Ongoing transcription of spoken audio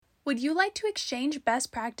Would you like to exchange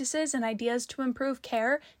best practices and ideas to improve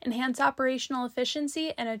care, enhance operational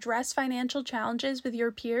efficiency, and address financial challenges with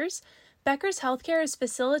your peers? Becker's Healthcare is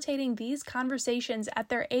facilitating these conversations at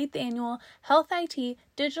their 8th annual Health IT,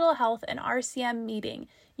 Digital Health, and RCM meeting.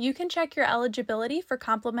 You can check your eligibility for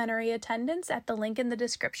complimentary attendance at the link in the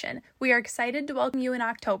description. We are excited to welcome you in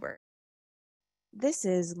October. This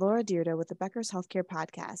is Laura Deirdre with the Becker's Healthcare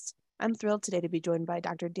Podcast. I'm thrilled today to be joined by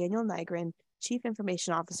Dr. Daniel Nigrin, Chief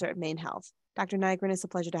Information Officer at MaineHealth. Dr. Nigrin, it's a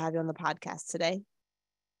pleasure to have you on the podcast today.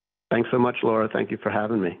 Thanks so much, Laura. Thank you for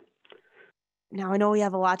having me. Now, I know we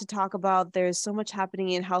have a lot to talk about. There's so much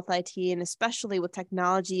happening in health IT, and especially with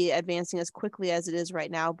technology advancing as quickly as it is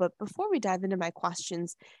right now. But before we dive into my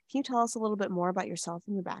questions, can you tell us a little bit more about yourself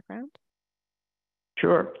and your background?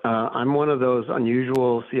 Sure. I'm one of those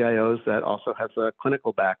unusual CIOs that also has a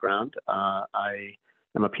clinical background. I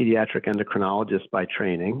am a pediatric endocrinologist by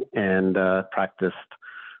training and practiced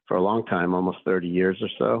for a long time, almost 30 years or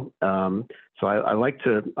so. So I like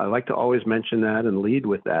to always mention that and lead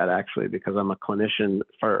with that, actually, because I'm a clinician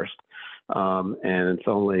first, and it's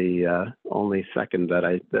only second that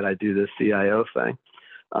I do this CIO thing.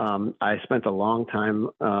 I spent a long time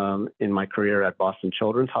in my career at Boston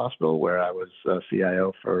Children's Hospital, where I was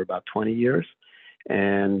CIO for about 20 years.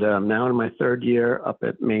 And now in my third year up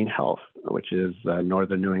at MaineHealth, which is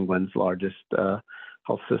Northern New England's largest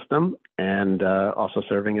health system, and also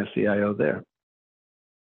serving as CIO there.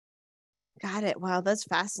 Got it. Wow, that's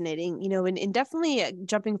fascinating. And definitely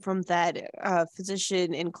jumping from that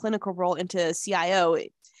physician and clinical role into CIO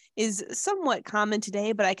is somewhat common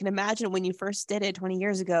today, but I can imagine when you first did it 20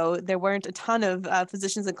 years ago, there weren't a ton of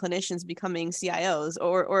physicians and clinicians becoming CIOs,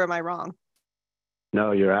 or am I wrong?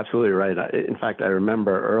 No, you're absolutely right. In fact, I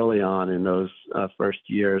remember early on in those first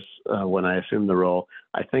years when I assumed the role,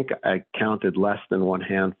 I think I counted less than one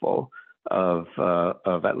handful of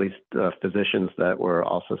at least physicians that were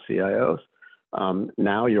also CIOs.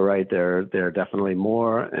 Now you're right, there are definitely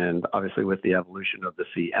more, and obviously with the evolution of the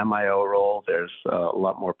CMIO role, there's a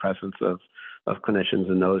lot more presence of clinicians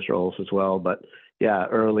in those roles as well. But yeah,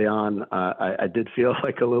 early on, I did feel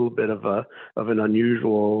like a little bit of an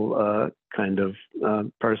unusual kind of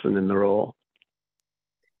person in the role.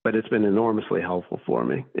 But it's been enormously helpful for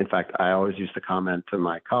me. In fact, I always used to comment to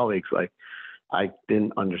my colleagues, like, I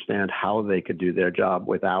didn't understand how they could do their job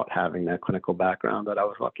without having that clinical background that I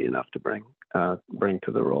was lucky enough to bring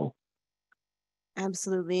to the role.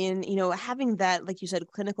 Absolutely. And, having that, like you said,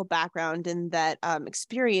 clinical background and that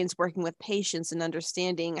experience working with patients and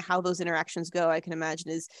understanding how those interactions go, I can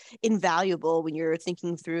imagine is invaluable when you're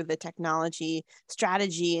thinking through the technology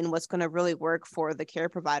strategy and what's going to really work for the care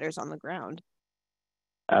providers on the ground.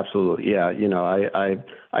 Absolutely. Yeah.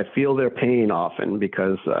 I feel their pain often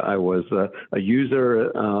because I was a user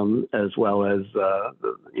as well as,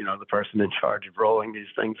 the person in charge of rolling these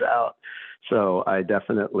things out. So I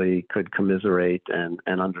definitely could commiserate and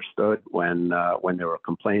understood when there were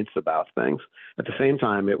complaints about things. At the same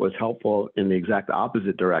time, it was helpful in the exact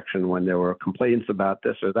opposite direction when there were complaints about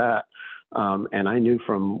this or that. And I knew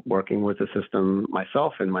from working with the system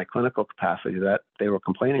myself in my clinical capacity that they were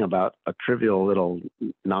complaining about a trivial little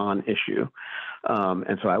non-issue.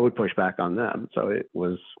 And so I would push back on them. So it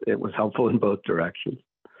was helpful in both directions.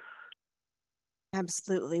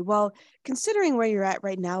 Absolutely. Well, considering where you're at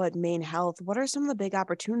right now at MaineHealth, what are some of the big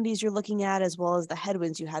opportunities you're looking at as well as the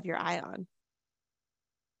headwinds you have your eye on?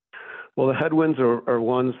 Well, the headwinds are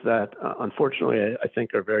ones that, unfortunately, I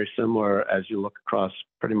think are very similar as you look across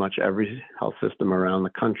pretty much every health system around the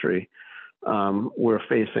country. We're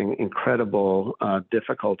facing incredible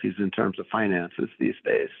difficulties in terms of finances these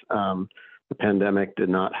days. The pandemic did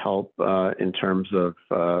not help in terms of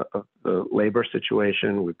the labor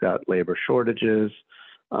situation. We've got labor shortages,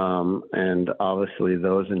 and obviously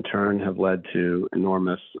those in turn have led to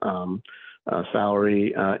enormous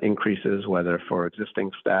salary increases, whether for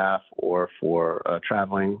existing staff or for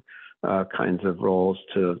traveling kinds of roles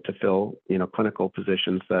to fill, clinical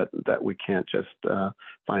positions that we can't just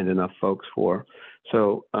find enough folks for.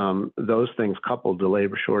 So those things, coupled the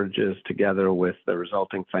labor shortages together with the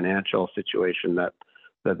resulting financial situation that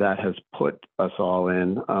has put us all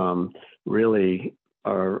in, really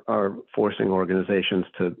are forcing organizations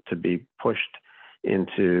to be pushed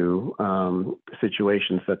into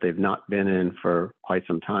situations that they've not been in for quite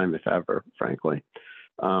some time, if ever, frankly.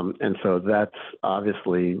 And so that's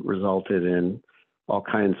obviously resulted in all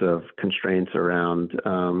kinds of constraints around,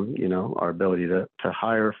 our ability to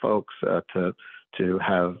hire folks, to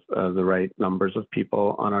have the right numbers of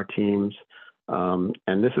people on our teams.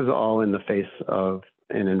 And this is all in the face of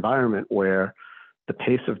an environment where the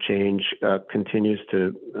pace of change continues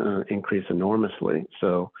to increase enormously.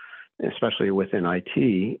 So especially within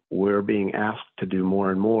IT, we're being asked to do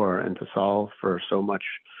more and more and to solve for so much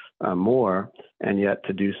more, and yet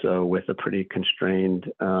to do so with a pretty constrained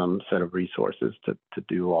set of resources to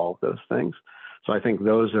do all of those things. So I think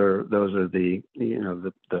those are the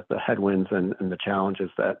the headwinds and the challenges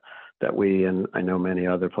that we, and I know many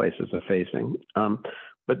other places, are facing.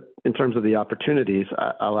 But in terms of the opportunities,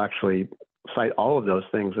 I'll actually cite all of those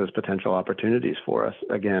things as potential opportunities for us,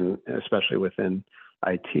 again, especially within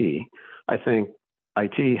IT. I think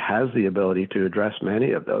IT has the ability to address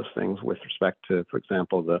many of those things with respect to, for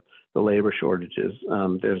example, the labor shortages.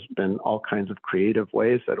 There's been all kinds of creative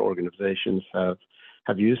ways that organizations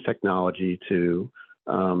have used technology to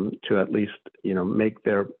at least make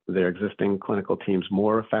their existing clinical teams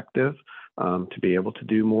more effective, to be able to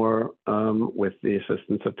do more with the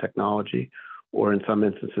assistance of technology, or in some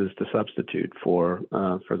instances to substitute for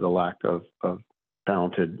the lack of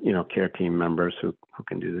talented care team members who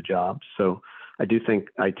can do the job. So I do think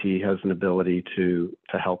IT has an ability to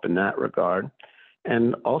help in that regard.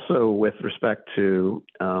 And also with respect to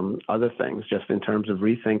other things, just in terms of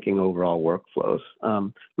rethinking overall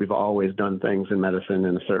workflows. We've always done things in medicine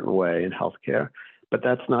in a certain way in healthcare, but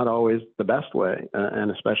that's not always the best way.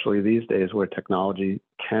 And especially these days where technology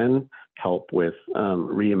can help with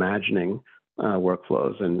reimagining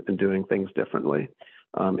workflows and doing things differently,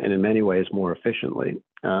 and in many ways more efficiently.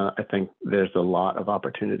 I think there's a lot of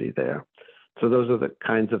opportunity there. So those are the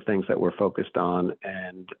kinds of things that we're focused on,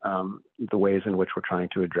 and the ways in which we're trying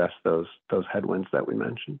to address those headwinds that we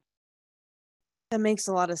mentioned. That makes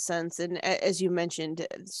a lot of sense. And as you mentioned,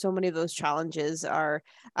 so many of those challenges are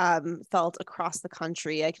felt across the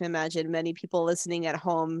country. I can imagine many people listening at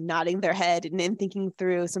home nodding their head and thinking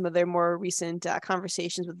through some of their more recent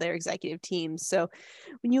conversations with their executive teams. So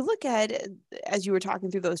when you look at, as you were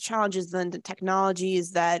talking through those challenges, then the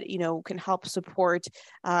technologies that, can help support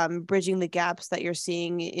bridging the gaps that you're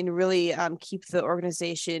seeing and really keep the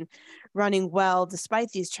organization running well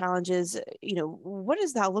despite these challenges, what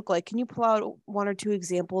does that look like? Can you pull out one or two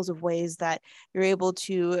examples of ways that you're able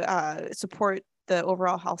to support the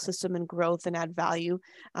overall health system and growth and add value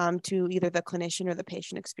to either the clinician or the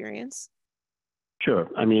patient experience? Sure.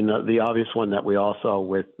 I mean, the obvious one that we all saw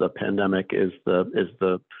with the pandemic is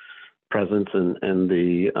the presence and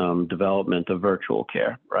the development of virtual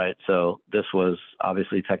care, right? So this was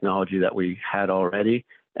obviously technology that we had already,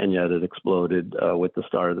 and yet it exploded with the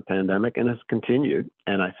start of the pandemic and has continued.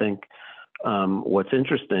 And I think what's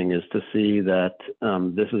interesting is to see that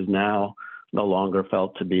this is now no longer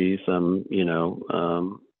felt to be some,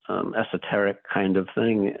 esoteric kind of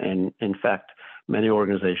thing. And in fact, many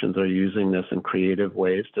organizations are using this in creative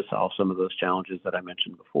ways to solve some of those challenges that I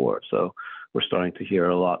mentioned before. So we're starting to hear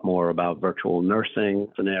a lot more about virtual nursing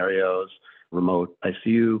scenarios, remote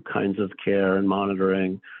ICU kinds of care and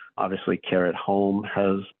monitoring. Obviously, care at home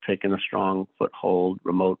has taken a strong foothold,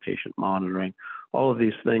 remote patient monitoring, all of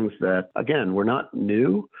these things that, again, were not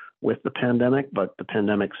new with the pandemic, but the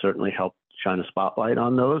pandemic certainly helped shine a spotlight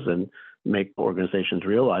on those and make organizations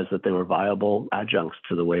realize that they were viable adjuncts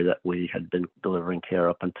to the way that we had been delivering care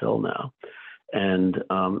up until now. And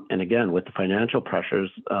again, with the financial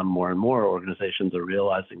pressures, more and more organizations are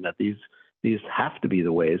realizing that these have to be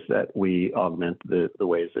the ways that we augment the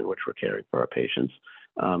ways in which we're caring for our patients,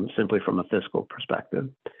 simply from a fiscal perspective.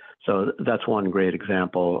 So that's one great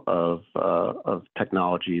example of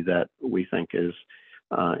technology that we think is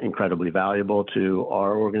incredibly valuable to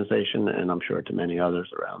our organization, and I'm sure to many others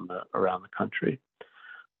around the country.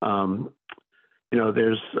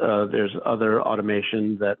 There's other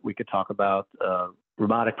automation that we could talk about,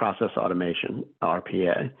 robotic process automation,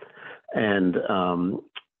 RPA, and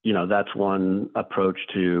that's one approach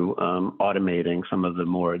to automating some of the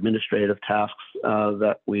more administrative tasks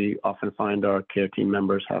that we often find our care team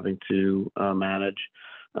members having to manage,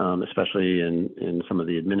 especially in some of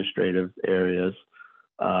the administrative areas.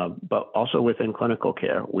 But also within clinical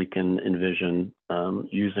care, we can envision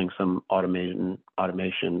using some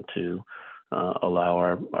automation to allow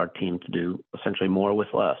our team to do essentially more with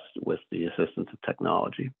less with the assistance of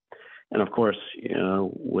technology. And of course,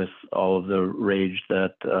 with all of the rage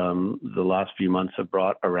that the last few months have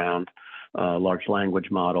brought around large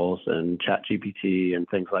language models and ChatGPT and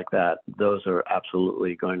things like that, those are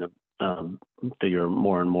absolutely going to figure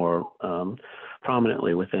more and more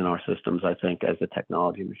prominently within our systems, I think, as the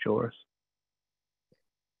technology matures.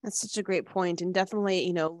 That's such a great point. And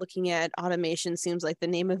definitely, looking at automation seems like the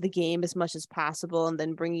name of the game as much as possible. And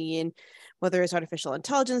then bringing in, whether it's artificial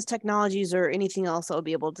intelligence technologies or anything else that will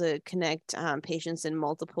be able to connect patients in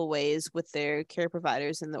multiple ways with their care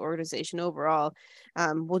providers and the organization overall,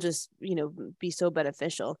 will just, be so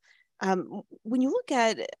beneficial. When you look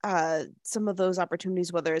at some of those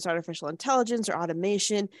opportunities, whether it's artificial intelligence or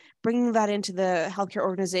automation, bringing that into the healthcare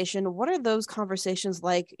organization, what are those conversations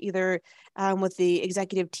like, either with the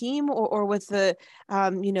executive team or with the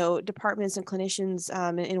departments and clinicians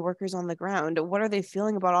and workers on the ground? What are they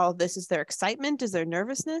feeling about all of this? Is there excitement? Is there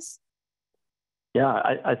nervousness? Yeah,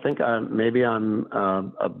 I think maybe I'm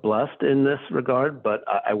blessed in this regard, but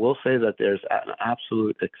I will say that there's an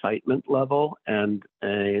absolute excitement level and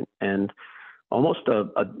almost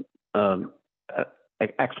a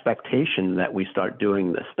expectation that we start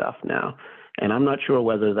doing this stuff now. And I'm not sure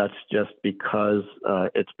whether that's just because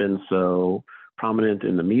it's been so prominent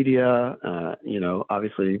in the media.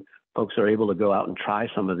 Obviously, folks are able to go out and try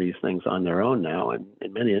some of these things on their own now. And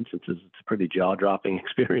in many instances, it's a pretty jaw-dropping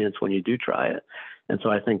experience when you do try it. And so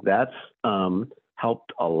I think that's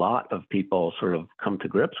helped a lot of people sort of come to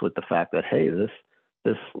grips with the fact that, hey,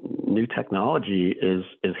 this new technology is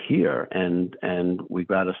here, and we've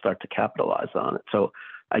got to start to capitalize on it. So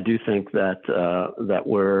I do think that that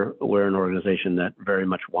we're an organization that very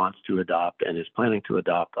much wants to adopt and is planning to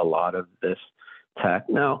adopt a lot of this tech.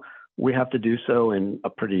 Now, we have to do so in a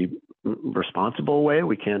pretty responsible way.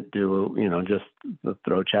 We can't do, just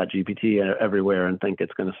throw ChatGPT everywhere and think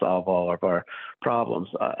it's going to solve all of our problems.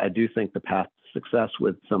 I do think the path to success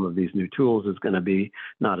with some of these new tools is going to be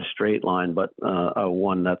not a straight line, but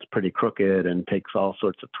one that's pretty crooked and takes all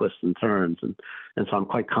sorts of twists and turns. And so I'm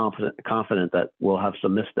quite confident that we'll have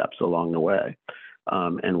some missteps along the way.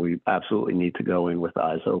 And we absolutely need to go in with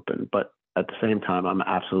eyes open. But at the same time, I'm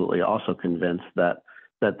absolutely also convinced that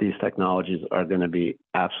these technologies are going to be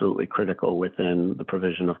absolutely critical within the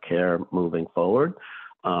provision of care moving forward.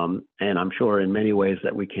 And I'm sure in many ways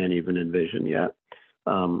that we can't even envision yet.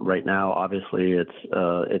 Right now, obviously,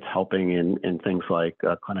 it's helping in things like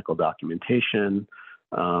clinical documentation,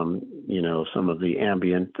 some of the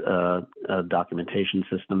ambient documentation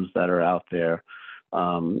systems that are out there,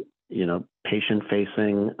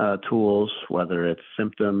 patient-facing tools, whether it's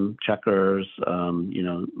symptom checkers,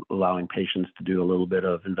 allowing patients to do a little bit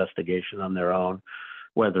of investigation on their own,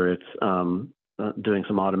 whether it's doing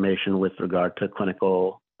some automation with regard to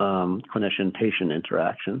clinical clinician-patient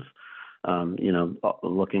interactions,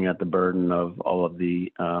 looking at the burden of all of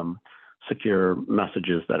the secure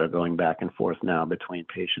messages that are going back and forth now between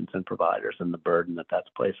patients and providers and the burden that that's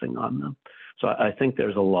placing on them. So I think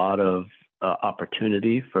there's a lot of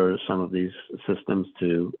opportunity for some of these systems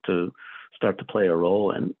to start to play a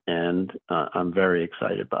role in, and I'm very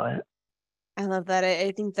excited by it. I love that.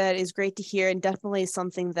 I think that is great to hear, and definitely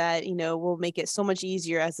something that, will make it so much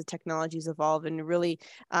easier as the technologies evolve and really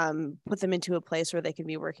put them into a place where they can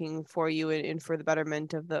be working for you and for the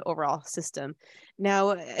betterment of the overall system.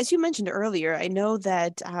 Now, as you mentioned earlier, I know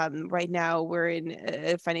that right now we're in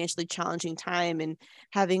a financially challenging time and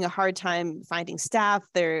having a hard time finding staff.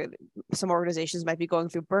 Some organizations might be going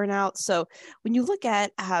through burnout. So when you look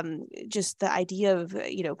at just the idea of,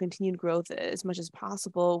 continued growth as much as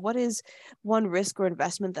possible, what is one risk or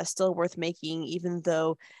investment that's still worth making, even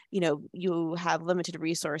though, you have limited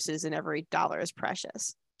resources and every dollar is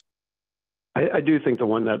precious? I do think the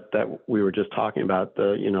one that we were just talking about,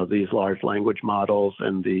 these large language models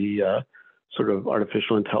and the sort of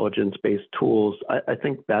artificial intelligence-based tools, I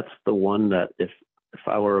think that's the one that if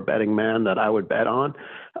I were a betting man, that I would bet on.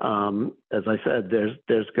 As I said,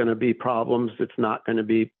 there's going to be problems. It's not going to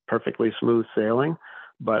be perfectly smooth sailing,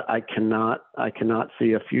 but I cannot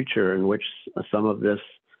see a future in which some of this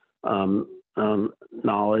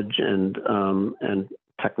knowledge and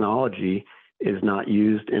technology is not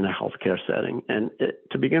used in a healthcare setting. And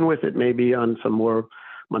to begin with, it may be on some more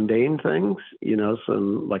mundane things,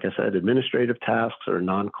 some, like I said, administrative tasks or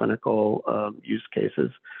non-clinical use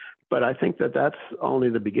cases. But I think that that's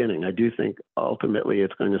only the beginning. I do think ultimately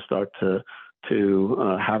it's going to start to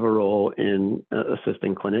have a role in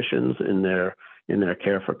assisting clinicians in their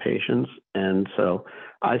care for patients. And so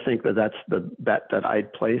I think that that's the bet that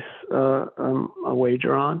I'd place a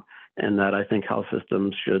wager on, and that I think health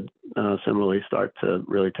systems should similarly start to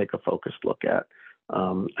really take a focused look at.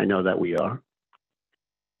 I know that we are.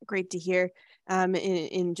 Great to hear,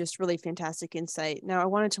 in just really fantastic insight. Now, I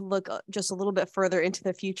wanted to look just a little bit further into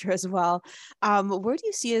the future as well. Where do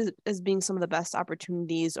you see as being some of the best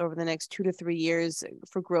opportunities over the next 2 to 3 years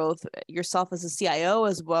for growth, yourself as a CIO,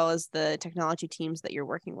 as well as the technology teams that you're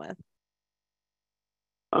working with?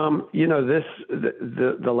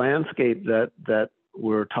 The landscape that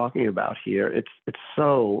we're talking about here, it's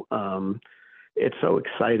so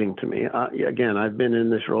exciting to me. Again, I've been in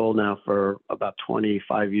this role now for about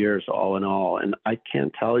 25 years, all in all, and I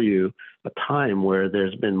can't tell you a time where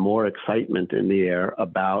there's been more excitement in the air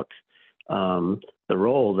about the the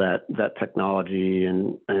role that technology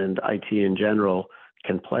and IT in general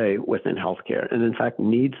can play within healthcare, and in fact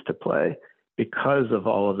needs to play because of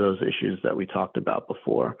all of those issues that we talked about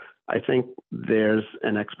before. I think there's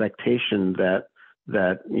an expectation that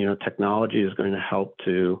technology is going to help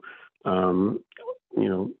to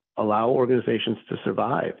allow organizations to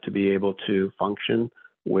survive, to be able to function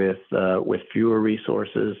with fewer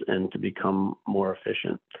resources and to become more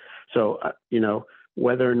efficient. So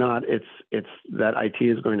whether or not it's that IT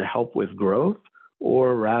is going to help with growth,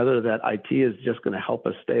 or rather that IT is just going to help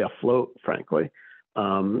us stay afloat, frankly.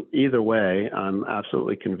 Either way, I'm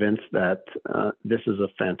absolutely convinced that this is a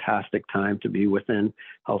fantastic time to be within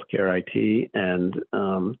healthcare IT. And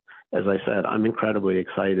as I said, I'm incredibly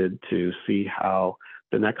excited to see how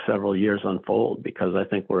the next several years unfold, because I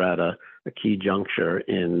think we're at a key juncture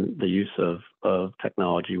in the use of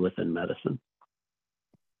technology within medicine.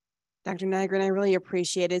 Dr. Nigrin, I really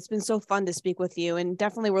appreciate it. It's been so fun to speak with you, and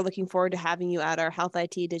definitely we're looking forward to having you at our Health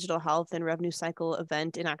IT, Digital Health, and Revenue Cycle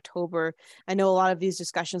event in October. I know a lot of these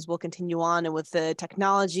discussions will continue on, and with the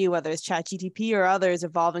technology, whether it's ChatGPT or others,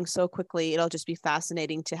 evolving so quickly, it'll just be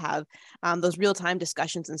fascinating to have those real-time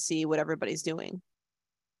discussions and see what everybody's doing.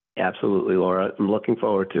 Absolutely, Laura. I'm looking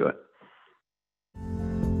forward to it.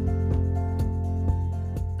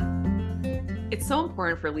 It's so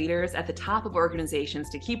important for leaders at the top of organizations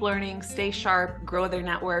to keep learning, stay sharp, grow their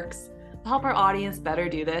networks. To help our audience better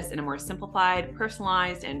do this in a more simplified,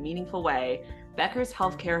 personalized, and meaningful way, Becker's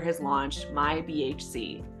Healthcare has launched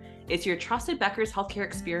MyBHC. It's your trusted Becker's Healthcare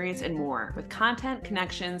experience and more, with content,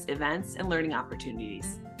 connections, events, and learning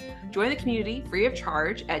opportunities. Join the community free of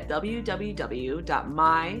charge at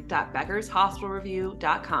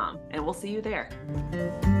www.my.beckershospitalreview.com, and we'll see you there.